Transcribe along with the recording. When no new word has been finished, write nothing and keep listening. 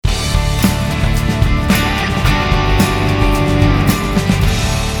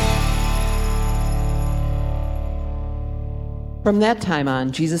From that time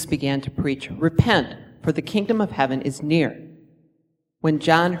on, Jesus began to preach, "Repent, for the kingdom of heaven is near." When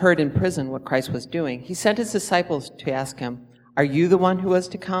John heard in prison what Christ was doing, he sent his disciples to ask him, "Are you the one who was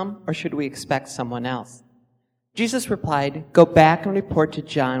to come, or should we expect someone else?" Jesus replied, "Go back and report to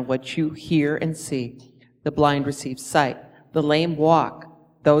John what you hear and see. The blind receive sight, the lame walk,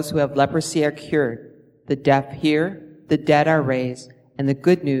 those who have leprosy are cured, the deaf hear, the dead are raised, and the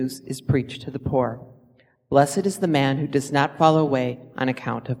good news is preached to the poor. Blessed is the man who does not fall away on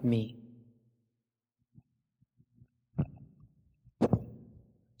account of me."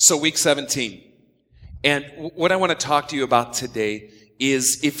 So week 17. And what I want to talk to you about today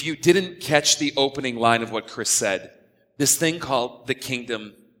is, if you didn't catch the opening line of what Chris said, this thing called the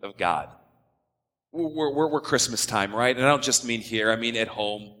kingdom of God. We're Christmas time, right? And I don't just mean here. I mean at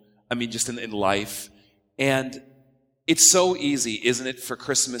home. I mean just in life. And it's so easy, isn't it, for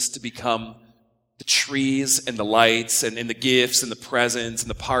Christmas to become the trees and the lights and the gifts and the presents and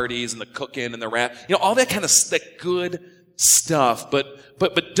the parties and the cooking and the wrap, all that kind of that good stuff.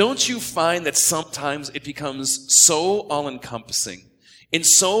 But don't you find that sometimes it becomes so all-encompassing and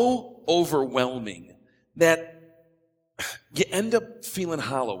so overwhelming that you end up feeling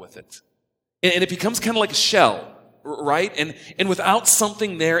hollow with it? And it becomes kind of like a shell, right? And without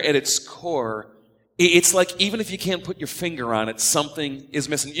something there at its core, it's like even if you can't put your finger on it, something is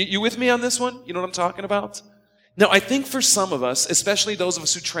missing. You with me on this one? You know what I'm talking about? Now, I think for some of us, especially those of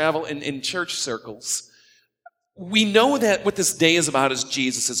us who travel in church circles, we know that what this day is about is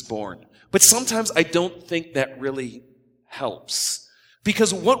Jesus is born. But sometimes I don't think that really helps.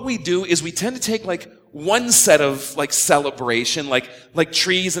 Because what we do is we tend to take one set of celebration, like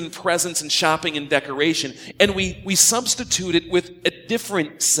trees and presents and shopping and decoration, and we substitute it with a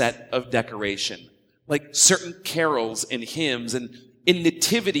different set of decoration. Like certain carols and hymns and in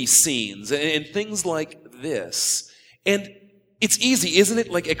nativity scenes and things like this. And it's easy, isn't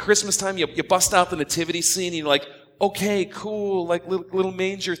it? Like at Christmas time, you bust out the nativity scene and you're like, okay, cool, like little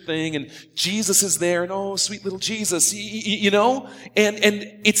manger thing, and Jesus is there, and oh, sweet little Jesus, And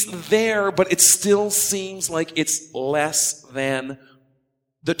it's there, but it still seems like it's less than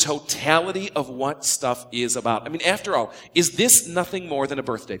the totality of what stuff is about. I mean, after all, is this nothing more than a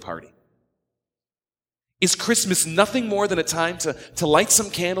birthday party? Is Christmas nothing more than a time to light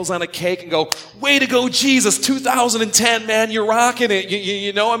some candles on a cake and go, way to go, Jesus, 2010, man, you're rocking it.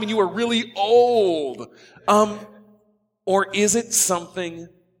 You were really old. Or is it something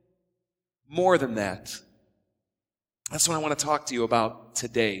more than that? That's what I want to talk to you about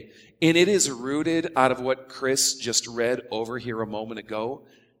today. And it is rooted out of what Chris just read over here a moment ago,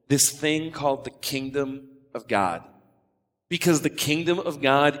 this thing called the kingdom of God. Because the kingdom of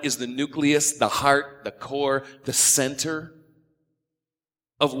God is the nucleus, the heart, the core, the center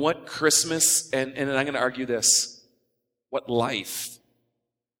of what Christmas, and I'm going to argue this, what life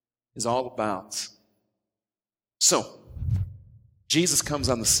is all about. So, Jesus comes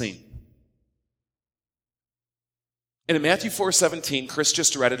on the scene. And in Matthew 4:17, Chris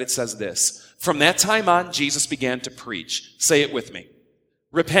just read it, it says this: "From that time on, Jesus began to preach." Say it with me.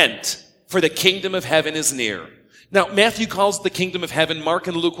 "Repent, for the kingdom of heaven is near." Now, Matthew calls the kingdom of heaven, Mark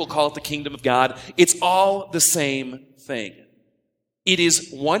and Luke will call it the kingdom of God. It's all the same thing. It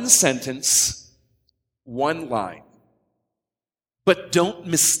is one sentence, one line. But don't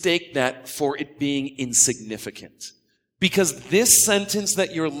mistake that for it being insignificant. Because this sentence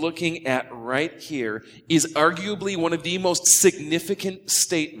that you're looking at right here is arguably one of the most significant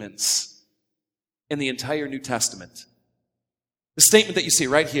statements in the entire New Testament. The statement that you see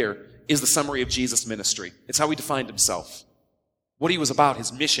right here is the summary of Jesus' ministry. It's how he defined himself, what he was about,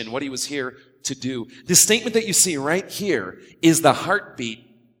 his mission, what he was here to do. The statement that you see right here is the heartbeat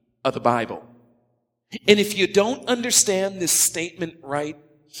of the Bible. And if you don't understand this statement right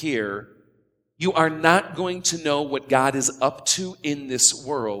here, you are not going to know what God is up to in this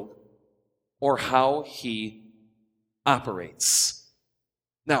world or how he operates.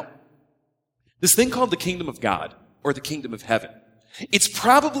 Now, this thing called the kingdom of God or the kingdom of heaven, it's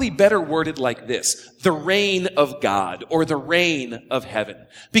probably better worded like this: the reign of God or the reign of heaven.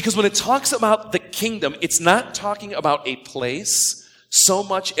 Because when it talks about the kingdom, it's not talking about a place so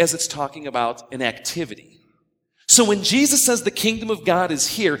much as it's talking about an activity. So when Jesus says the kingdom of God is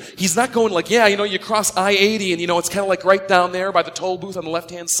here, he's not going like, you cross I-80 and, it's kind of like right down there by the toll booth on the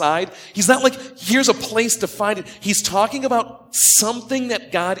left-hand side. He's not like, here's a place to find it. He's talking about something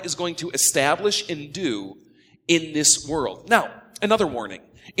that God is going to establish and do in this world. Now, another warning.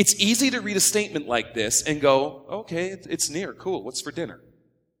 It's easy to read a statement like this and go, okay, it's near, cool, what's for dinner?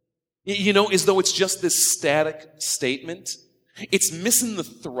 As though it's just this static statement. It's missing the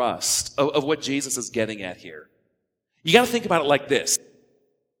thrust of what Jesus is getting at here. You got to think about it like this.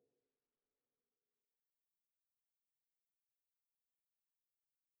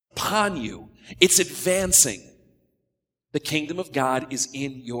 Upon you, it's advancing. The kingdom of God is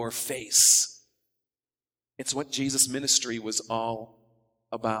in your face. It's what Jesus' ministry was all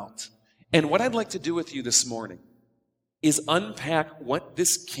about. And what I'd like to do with you this morning is unpack what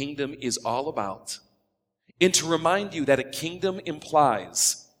this kingdom is all about and to remind you that a kingdom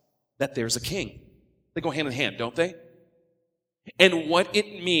implies that there's a king. They go hand in hand, don't they? And what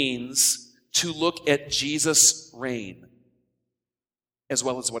it means to look at Jesus' reign as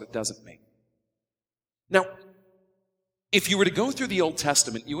well as what it doesn't mean. Now, if you were to go through the Old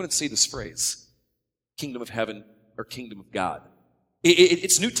Testament, you wouldn't see this phrase, kingdom of heaven or kingdom of God.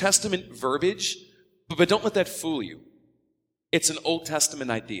 It's New Testament verbiage, but don't let that fool you. It's an Old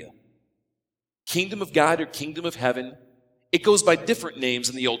Testament idea. Kingdom of God or kingdom of heaven, it goes by different names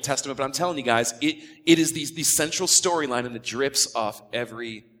in the Old Testament, but I'm telling you guys, it is the central storyline and it drips off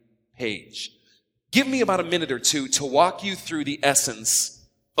every page. Give me about a minute or two to walk you through the essence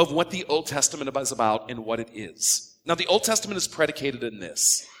of what the Old Testament is about and what it is. Now, the Old Testament is predicated in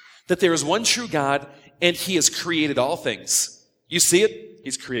this, that there is one true God and He has created all things. You see it?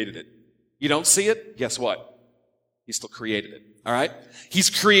 He's created it. You don't see it? Guess what? He still created it. All right? He's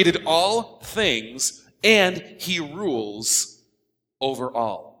created all things and He rules over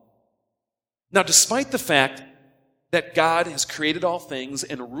all. Now, despite the fact that God has created all things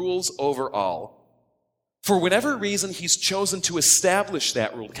and rules over all, for whatever reason, He's chosen to establish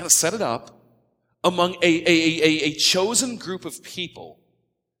that rule, to kind of set it up among a chosen group of people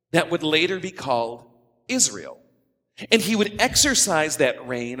that would later be called Israel. And He would exercise that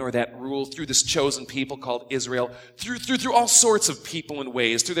reign or that rule through this chosen people called Israel, through all sorts of people and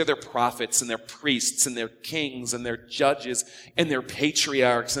ways, through their prophets and their priests and their kings and their judges and their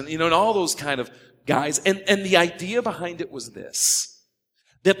patriarchs and, and all those kind of guys. And the idea behind it was this,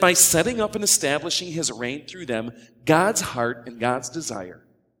 that by setting up and establishing His reign through them, God's heart and God's desire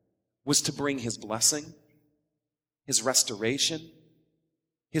was to bring His blessing, His restoration,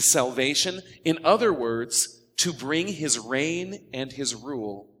 His salvation. In other words, to bring His reign and His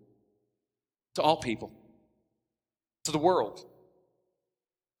rule to all people, to the world,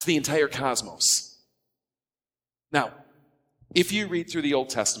 to the entire cosmos. Now, if you read through the Old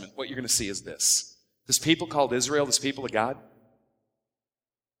Testament, what you're going to see is this. This people called Israel, this people of God,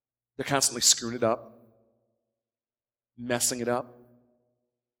 they're constantly screwing it up, messing it up,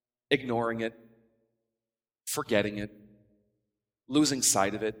 ignoring it, forgetting it, losing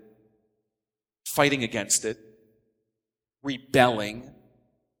sight of it, fighting against it, rebelling,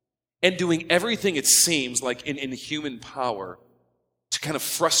 and doing everything it seems like in human power to kind of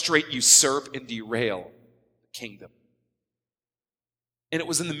frustrate, usurp, and derail the kingdom. And it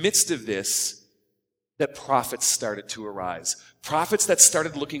was in the midst of this that prophets started to arise. Prophets that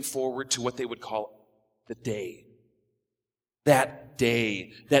started looking forward to what they would call the day. That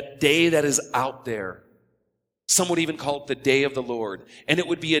day that is out there. Some would even call it the day of the Lord. And it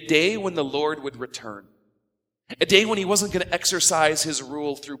would be a day when the Lord would return. A day when He wasn't going to exercise His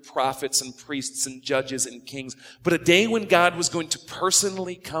rule through prophets and priests and judges and kings, but a day when God was going to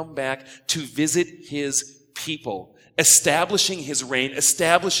personally come back to visit His people, establishing His reign,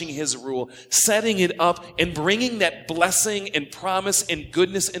 establishing His rule, setting it up and bringing that blessing and promise and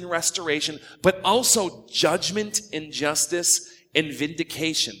goodness and restoration, but also judgment and justice and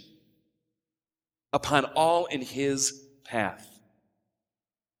vindication upon all in His path.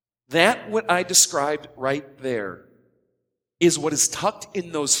 That, what I described right there, is what is tucked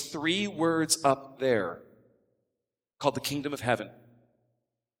in those three words up there called the kingdom of heaven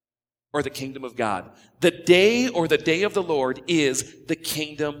or the kingdom of God. The day or the day of the Lord is the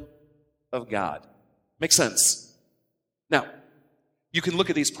kingdom of God. Makes sense? Now, you can look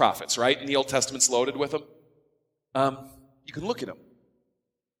at these prophets, right? And the Old Testament's loaded with them. You can look at them.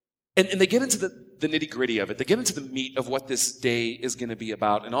 And they get into the nitty-gritty of it. They get into the meat of what this day is going to be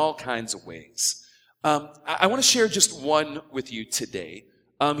about in all kinds of ways. I want to share just one with you today.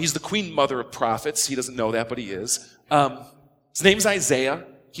 He's the queen mother of prophets. He doesn't know that, but he is. His name's Isaiah.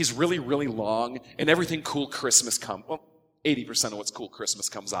 He's really, really long, and everything cool Christmas comes. Well, 80% of what's cool Christmas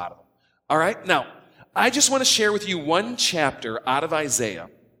comes out of him. All right? Now, I just want to share with you one chapter out of Isaiah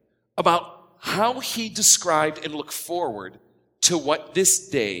about how he described and looked forward to what this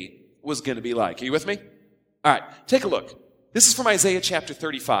day was going to be like. Are you with me? All right, take a look. This is from Isaiah chapter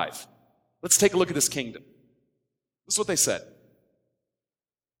 35. Let's take a look at this kingdom. This is what they said.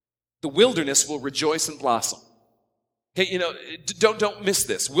 The wilderness will rejoice and blossom. Okay, don't miss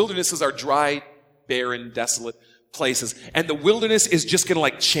this. Wildernesses are dry, barren, desolate. places. And the wilderness is just going to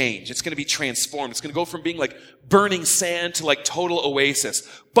like change. It's going to be transformed. It's going to go from being like burning sand to like total oasis.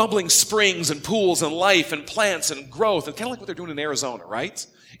 Bubbling springs and pools and life and plants and growth. And kind of like what they're doing in Arizona, right?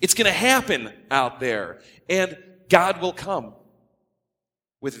 It's going to happen out there. And God will come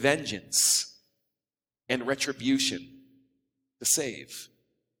with vengeance and retribution to save.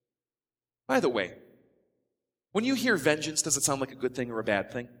 By the way, when you hear vengeance, does it sound like a good thing or a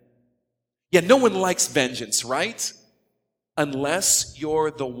bad thing? Yeah, no one likes vengeance, right? Unless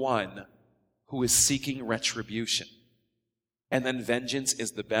you're the one who is seeking retribution. And then vengeance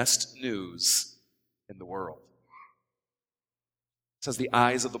is the best news in the world. It says the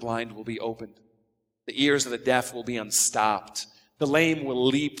eyes of the blind will be opened. The ears of the deaf will be unstopped. The lame will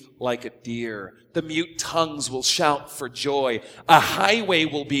leap like a deer. The mute tongues will shout for joy. A highway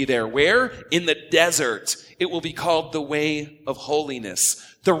will be there. Where? In the desert. It will be called the way of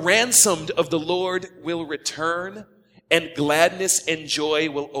holiness. The ransomed of the Lord will return, and gladness and joy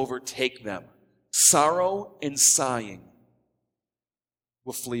will overtake them. Sorrow and sighing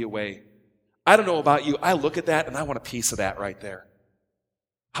will flee away. I don't know about you. I look at that and I want a piece of that right there.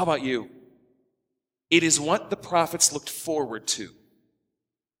 How about you? It is what the prophets looked forward to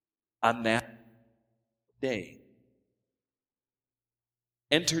on that day.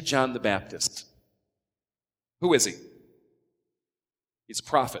 Enter John the Baptist. Who is he? He's a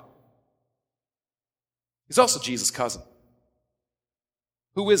prophet. He's also Jesus' cousin.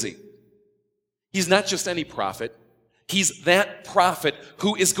 Who is he? He's not just any prophet. He's that prophet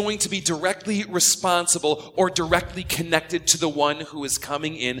who is going to be directly responsible or directly connected to the one who is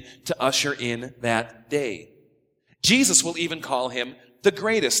coming in to usher in that day. Jesus will even call him the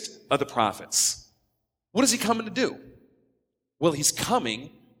greatest of the prophets. What is he coming to do? Well, he's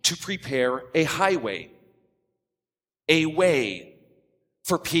coming to prepare a highway, a way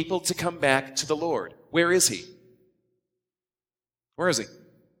for people to come back to the Lord. Where is he? Where is he?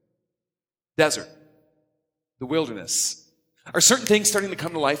 Desert. The wilderness. Are certain things starting to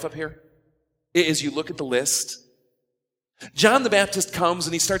come to life up here? As you look at the list, John the Baptist comes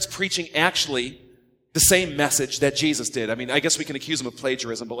and he starts preaching actually the same message that Jesus did. I mean, I guess we can accuse him of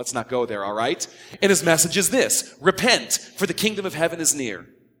plagiarism, but let's not go there, all right? And his message is this: repent, for the kingdom of heaven is near.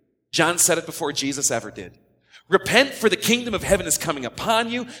 John said it before Jesus ever did. Repent, for the kingdom of heaven is coming upon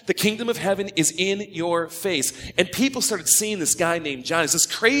you. The kingdom of heaven is in your face. And people started seeing this guy named John. He's this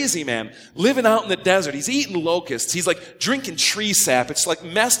crazy man living out in the desert. He's eating locusts. He's like drinking tree sap. It's like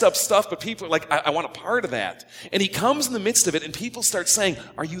messed up stuff, but people are like, I want a part of that. And he comes in the midst of it, and people start saying,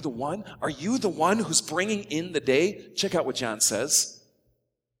 are you the one? Are you the one who's bringing in the day? Check out what John says.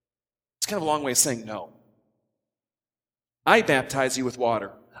 It's kind of a long way of saying no. I baptize you with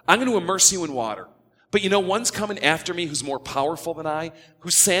water. I'm going to immerse you in water. But you know, one's coming after me who's more powerful than I,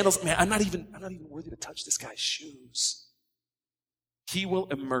 whose sandals, man, I'm not even worthy to touch this guy's shoes. He will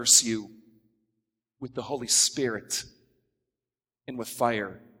immerse you with the Holy Spirit and with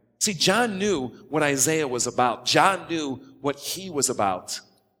fire. See, John knew what Isaiah was about. John knew what he was about.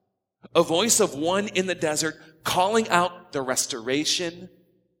 A voice of one in the desert calling out the restoration,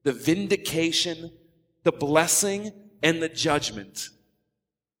 the vindication, the blessing, and the judgment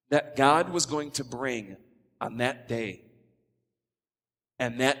that God was going to bring on that day.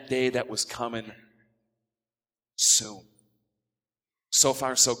 And that day that was coming soon. So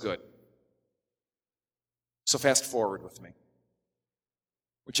far, so good. So fast forward with me.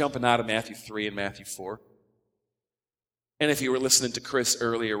 We're jumping out of Matthew 3 and Matthew 4. And if you were listening to Chris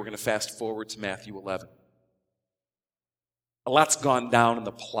earlier, we're going to fast forward to Matthew 11. A lot's gone down in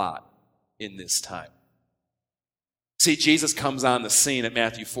the plot in this time. See, Jesus comes on the scene at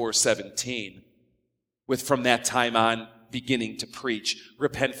Matthew 4:17, with from that time on beginning to preach,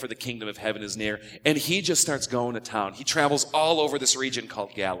 repent for the kingdom of heaven is near. And he just starts going to town. He travels all over this region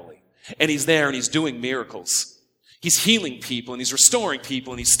called Galilee. And he's there and he's doing miracles. He's healing people and he's restoring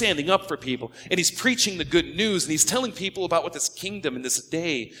people and he's standing up for people and he's preaching the good news and he's telling people about what this kingdom and this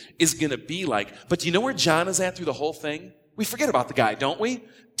day is going to be like. But do you know where John is at through the whole thing? We forget about the guy, don't we?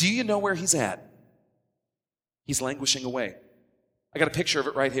 Do you know where he's at? He's languishing away. I got a picture of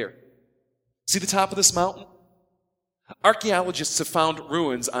it right here. See the top of this mountain? Archaeologists have found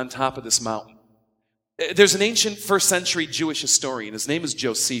ruins on top of this mountain. There's an ancient first century Jewish historian. His name is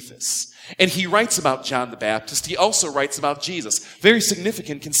Josephus. And he writes about John the Baptist. He also writes about Jesus. Very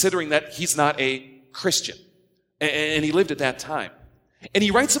significant considering that he's not a Christian. And he lived at that time. And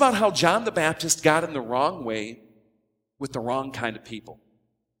he writes about how John the Baptist got in the wrong way with the wrong kind of people.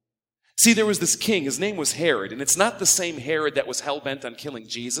 See, there was this king, his name was Herod, and it's not the same Herod that was hell-bent on killing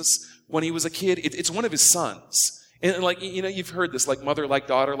Jesus when he was a kid. It's one of his sons. And like, you know, you've heard this, like mother like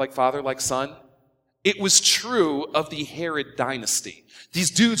daughter, like father like son. It was true of the Herod dynasty.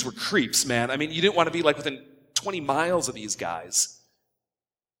 These dudes were creeps, man. I mean, you didn't want to be like within 20 miles of these guys.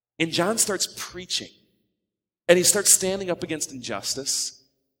 And John starts preaching. And he starts standing up against injustice.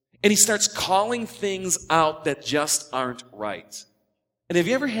 And he starts calling things out that just aren't right. And have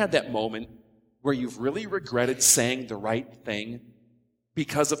you ever had that moment where you've really regretted saying the right thing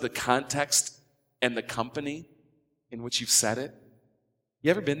because of the context and the company in which you've said it? You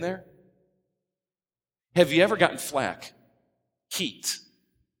ever been there? Have you ever gotten flack, heat,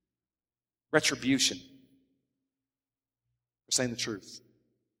 retribution for saying the truth?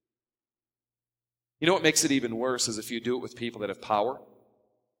 You know what makes it even worse is if you do it with people that have power,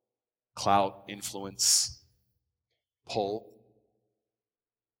 clout, influence, pull,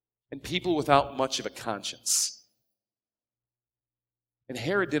 and people without much of a conscience. And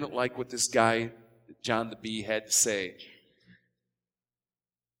Herod didn't like what this guy, John the Bee, had to say.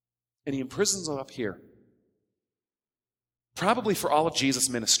 And he imprisons him up here. Probably for all of Jesus'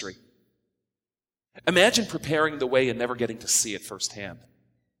 ministry. Imagine preparing the way and never getting to see it firsthand.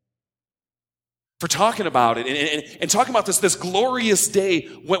 For talking about it and talking about this glorious day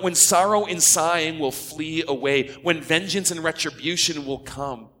when sorrow and sighing will flee away, when vengeance and retribution will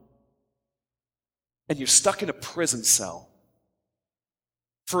come. And you're stuck in a prison cell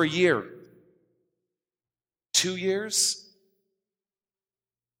for a year, 2 years,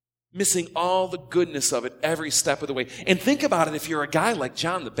 missing all the goodness of it every step of the way. And think about it if you're a guy like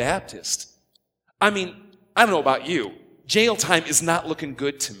John the Baptist. I mean, I don't know about you. Jail time is not looking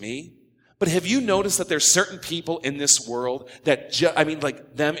good to me. But have you noticed that there's certain people in this world that,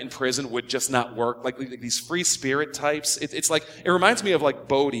 like them in prison would just not work? Like these free spirit types. It's like, it reminds me of like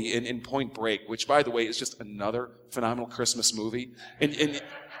Bodie in Point Break, which by the way is just another phenomenal Christmas movie. And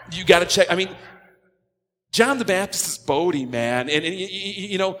you gotta check, John the Baptist is Bodie, man.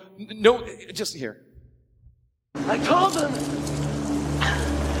 And no, just here. I told them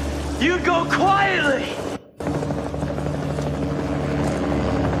you'd go quietly.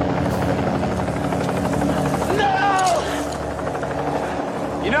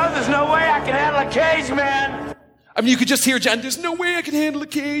 There's no way I can handle a cage, man. You could just hear John, there's no way I can handle a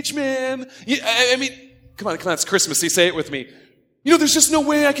cage, man. Come on, it's Christmas. You say it with me. There's just no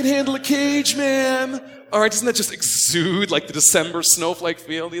way I can handle a cage, man. All right, doesn't that just exude like the December snowflake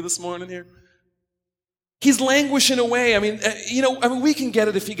feel to you this morning here? He's languishing away. We can get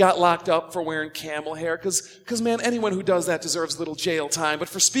it if he got locked up for wearing camel hair, because man, anyone who does that deserves little jail time. But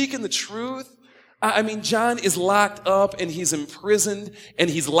for speaking the truth, John is locked up and he's imprisoned and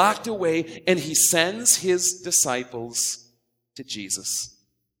he's locked away and he sends his disciples to Jesus.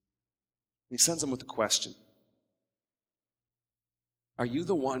 He sends them with a question. Are you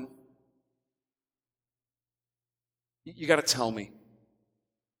the one? You got to tell me.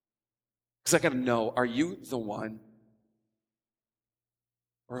 Because I got to know, are you the one?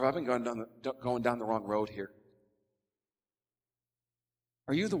 Or have I been going down the wrong road here?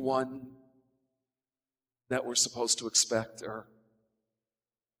 Are you the one that we're supposed to expect? Or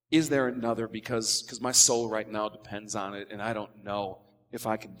is there another? Because my soul right now depends on it, and I don't know if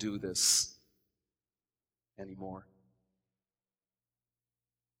I can do this anymore.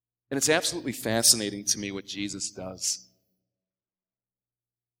 And it's absolutely fascinating to me what Jesus does.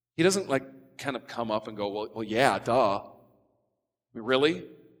 He doesn't kind of come up and go, well yeah, duh. Really?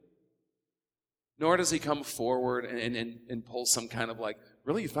 Nor does he come forward and pull some kind of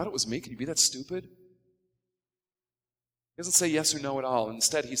really, you thought it was me? Can you be that stupid? He doesn't say yes or no at all.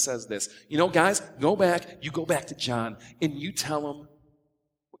 Instead, he says this. Guys, go back to John, and you tell him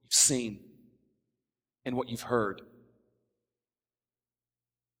what you've seen and what you've heard.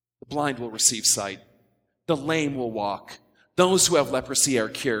 The blind will receive sight. The lame will walk. Those who have leprosy are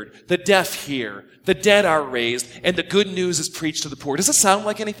cured. The deaf hear. The dead are raised. And the good news is preached to the poor. Does it sound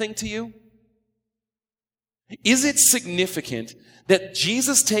like anything to you? Is it significant that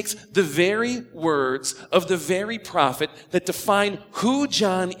Jesus takes the very words of the very prophet that define who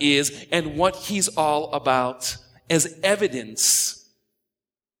John is and what he's all about as evidence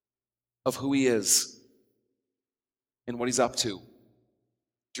of who he is and what he's up to?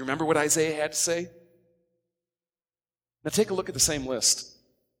 Do you remember what Isaiah had to say? Now take a look at the same list.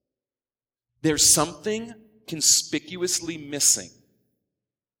 There's something conspicuously missing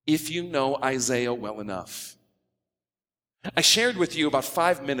if you know Isaiah well enough. I shared with you about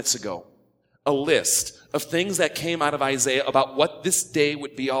 5 minutes ago a list of things that came out of Isaiah about what this day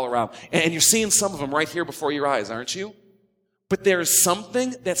would be all around. And you're seeing some of them right here before your eyes, aren't you? But there is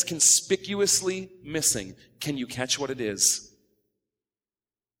something that's conspicuously missing. Can you catch what it is?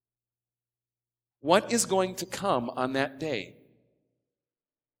 What is going to come on that day?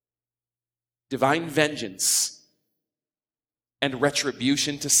 divine vengeance, and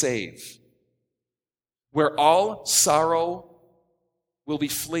retribution to save, where all sorrow will be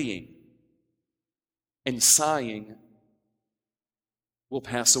fleeing and sighing will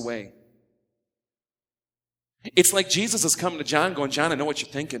pass away. It's like Jesus is coming to John going, John, I know what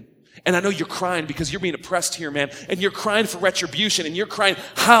you're thinking. And I know you're crying because you're being oppressed here, man. And you're crying for retribution. And you're crying,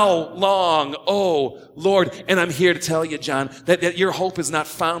 how long, oh Lord? And I'm here to tell you, John, that your hope is not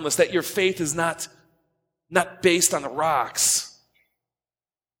foundless, that your faith is not based on the rocks.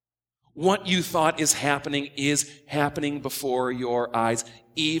 What you thought is happening before your eyes,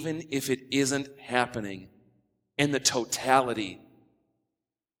 even if it isn't happening in the totality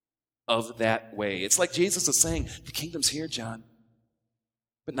of that way. It's like Jesus is saying, the kingdom's here, John,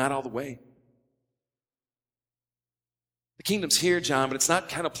 but not all the way. The kingdom's here, John, but it's not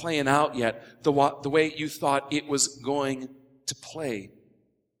kind of playing out yet the way you thought it was going to play.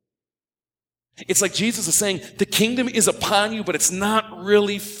 It's like Jesus is saying, the kingdom is upon you, but it's not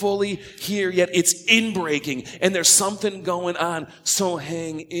really fully here yet. It's inbreaking, and there's something going on. So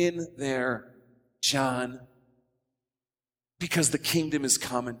hang in there, John, because the kingdom is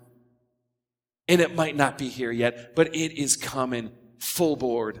coming. And it might not be here yet, but it is coming full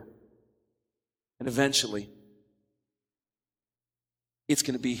board. And eventually, it's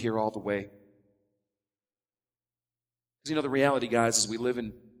going to be here all the way. Because you know, the reality, guys, is we live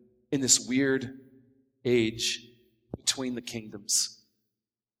in this weird age between the kingdoms.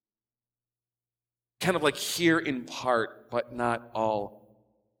 Kind of like here in part, but not all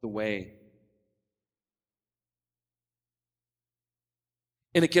the way.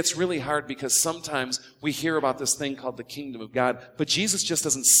 And it gets really hard because sometimes we hear about this thing called the kingdom of God, but Jesus just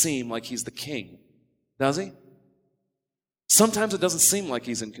doesn't seem like he's the king, does he? Sometimes it doesn't seem like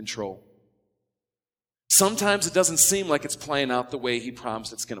he's in control. Sometimes it doesn't seem like it's playing out the way he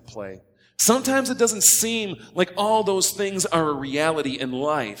promised it's going to play. Sometimes it doesn't seem like all those things are a reality in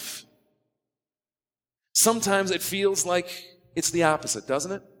life. Sometimes it feels like it's the opposite,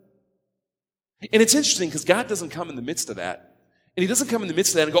 doesn't it? And it's interesting because God doesn't come in the midst of that. And he doesn't come in the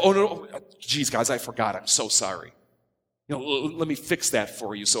midst of that and go, oh, no, geez, guys, I forgot. I'm so sorry. You know, let me fix that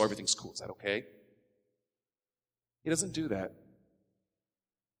for you so everything's cool. Is that okay? He doesn't do that.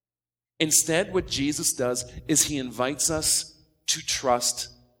 Instead, what Jesus does is he invites us to trust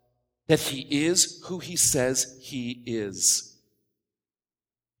that he is who he says he is.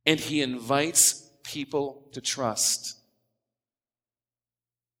 And he invites people to trust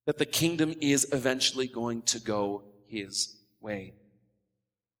that the kingdom is eventually going to go his way.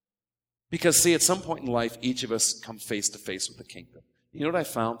 Because, see, at some point in life, each of us come face to face with the kingdom. You know what I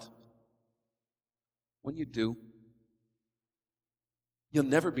found? When you do, you'll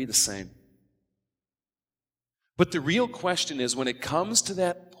never be the same. But the real question is, when it comes to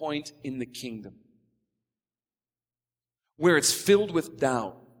that point in the kingdom, where it's filled with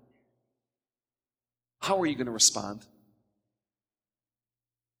doubt, how are you going to respond?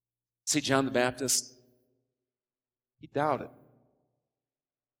 See, John the Baptist, he doubted.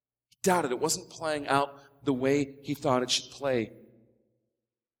 He doubted. It wasn't playing out the way he thought it should play.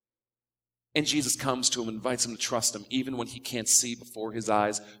 And Jesus comes to him and invites him to trust him, even when he can't see before his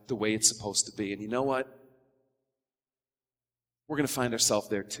eyes the way it's supposed to be. And you know what? We're going to find ourselves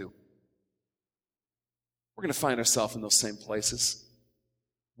there too. We're going to find ourselves in those same places,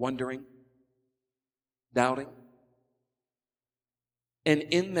 wondering, doubting. And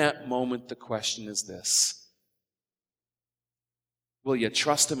in that moment, the question is this: will you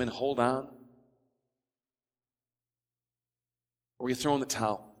trust him and hold on? Or will you throw in the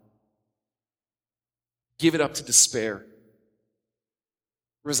towel? Give it up to despair.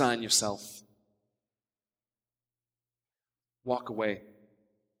 Resign yourself. Walk away.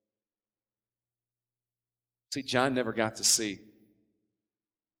 See, John never got to see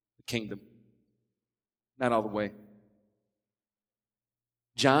the kingdom. Not all the way.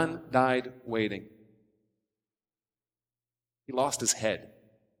 John died waiting. He lost his head.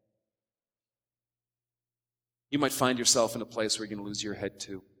 You might find yourself in a place where you're going to lose your head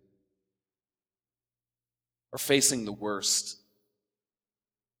too. Or facing the worst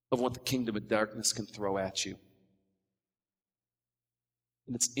of what the kingdom of darkness can throw at you.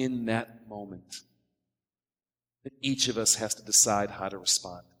 And it's in that moment that each of us has to decide how to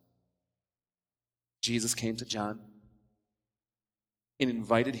respond. Jesus came to John and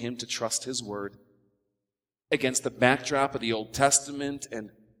invited him to trust his word against the backdrop of the Old Testament and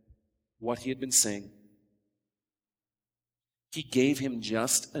what he had been saying. He gave him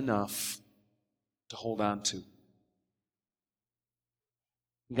just enough to hold on to.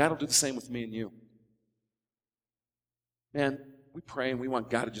 And God will do the same with me and you. Man, we pray and we want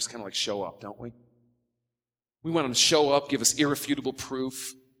God to just kind of like show up, don't we? We want him to show up, give us irrefutable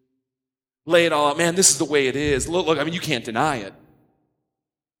proof, lay it all out. Man, this is the way it is. Look, I mean, you can't deny it.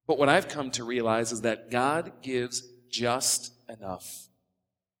 But what I've come to realize is that God gives just enough.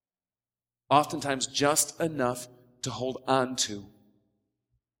 Oftentimes just enough to hold on to,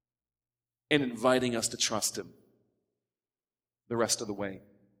 and inviting us to trust him the rest of the way.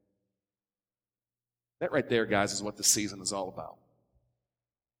 That right there, guys, is what the season is all about.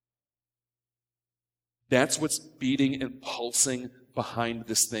 That's what's beating and pulsing behind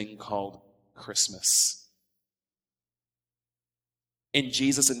this thing called Christmas. And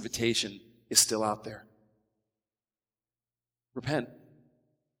Jesus' invitation is still out there. Repent.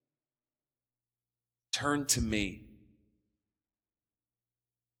 Turn to me.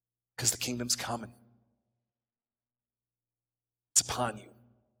 Because the kingdom's coming. It's upon you.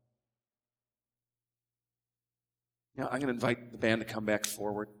 I'm going to invite the band to come back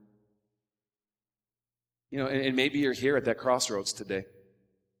forward. And maybe you're here at that crossroads today.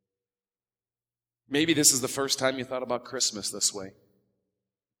 Maybe this is the first time you thought about Christmas this way. I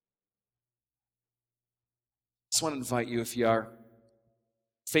just want to invite you, if you are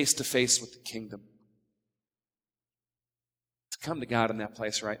face to face with the kingdom, to come to God in that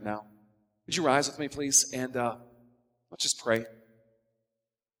place right now. Would you rise with me, please? And let's just pray.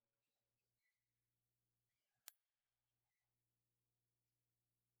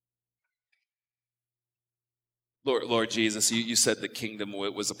 Lord Jesus, you said the kingdom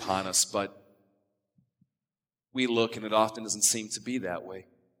was upon us, but we look and it often doesn't seem to be that way.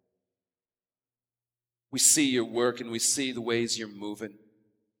 We see your work and we see the ways you're moving.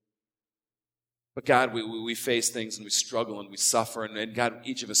 But God, we face things and we struggle and we suffer. And God,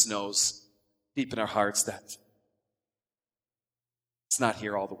 each of us knows deep in our hearts that it's not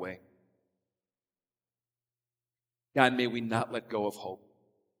here all the way. God, may we not let go of hope,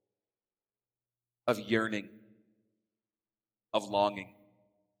 of yearning, of longing.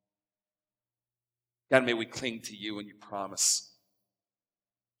 God, may we cling to you and your promise,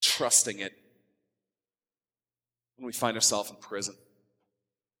 trusting it when we find ourselves in prison,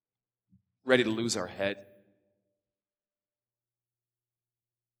 ready to lose our head.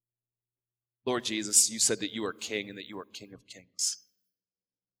 Lord Jesus, you said that you are king and that you are King of kings.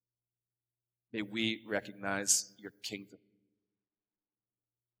 May we recognize your kingdom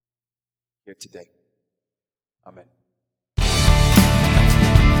here today. Amen.